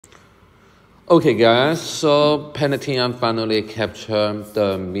Okay guys, so Palantir finally captured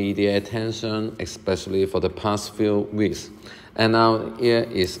the media attention, especially for the past few weeks. And now here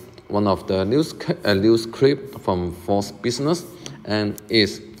is one of the news clip from Fox Business, and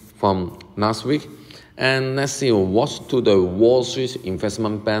is from last week. And let's see what do the Wall Street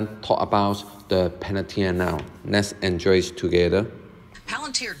investment bank talk about the Palantir now. Let's enjoy it together.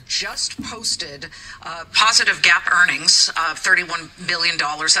 Palantir just posted positive GAAP earnings of $31 billion.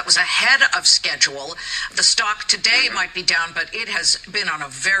 That was ahead of schedule. The stock today might be down, but it has been on a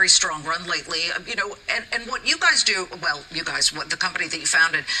very strong run lately. And what you guys do, what the company that you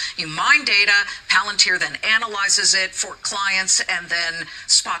founded, you mine data, Palantir then analyzes it for clients and then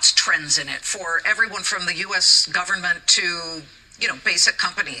spots trends in it for everyone from the U.S. government to, basic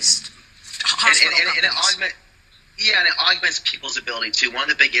companies, hospital companies. And it augments people's ability too. One of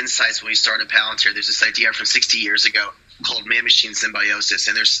the big insights when we started Palantir, there's this idea from 60 years ago called man-machine symbiosis.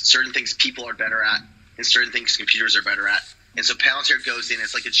 And there's certain things people are better at and certain things computers are better at. And so Palantir goes in,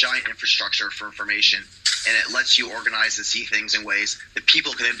 it's like a giant infrastructure for information, and it lets you organize and see things in ways that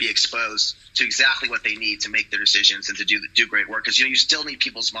people can then be exposed to exactly what they need to make their decisions and to do great work. Because you still need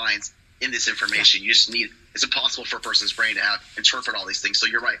people's minds in this information. You just need, it's impossible for a person's brain to interpret all these things. So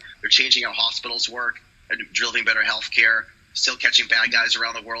you're right, they're changing how hospitals work, delivering better healthcare, still catching bad guys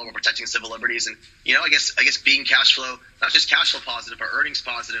around the world, while protecting civil liberties, and I guess being cash flow, not just cash flow positive, but earnings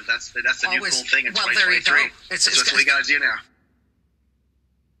positive. That's the new cool thing in 2023. That's what we got to do now.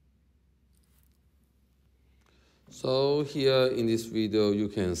 So here in this video, you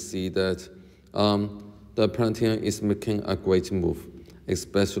can see that the Palantir is making a great move,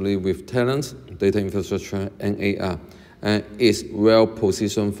 especially with talent, data infrastructure, and AI, and is well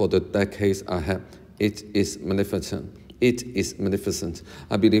positioned for the decades ahead. It is magnificent. It is magnificent.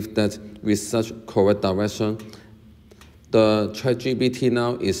 I believe that with such correct direction, the ChatGPT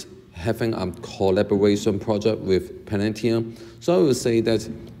now is having a collaboration project with Palantir. So I will say that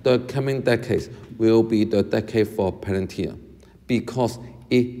the coming decade will be the decade for Palantir because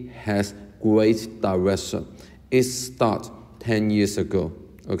it has great direction. It started 10 years ago.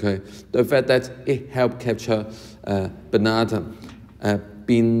 Okay, the fact that it helped capture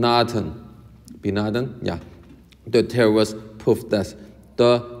Bin Laden, the terrorists prove that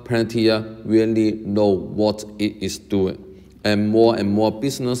the Palantir really know what it is doing. And more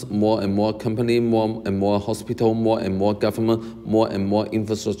business, more and more company, more and more hospital, more and more government, more and more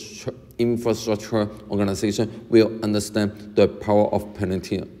infrastructure organization will understand the power of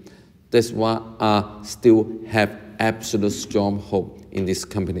Palantir. That's why I still have absolute strong hope in this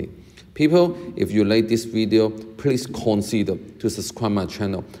company. People, if you like this video, please consider to subscribe my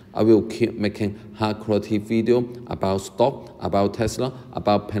channel. I will keep making high quality video about stock, about Tesla,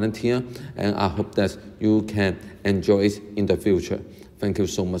 about Palantir, and I hope that you can enjoy it in the future. Thank you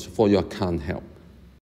so much for your kind help.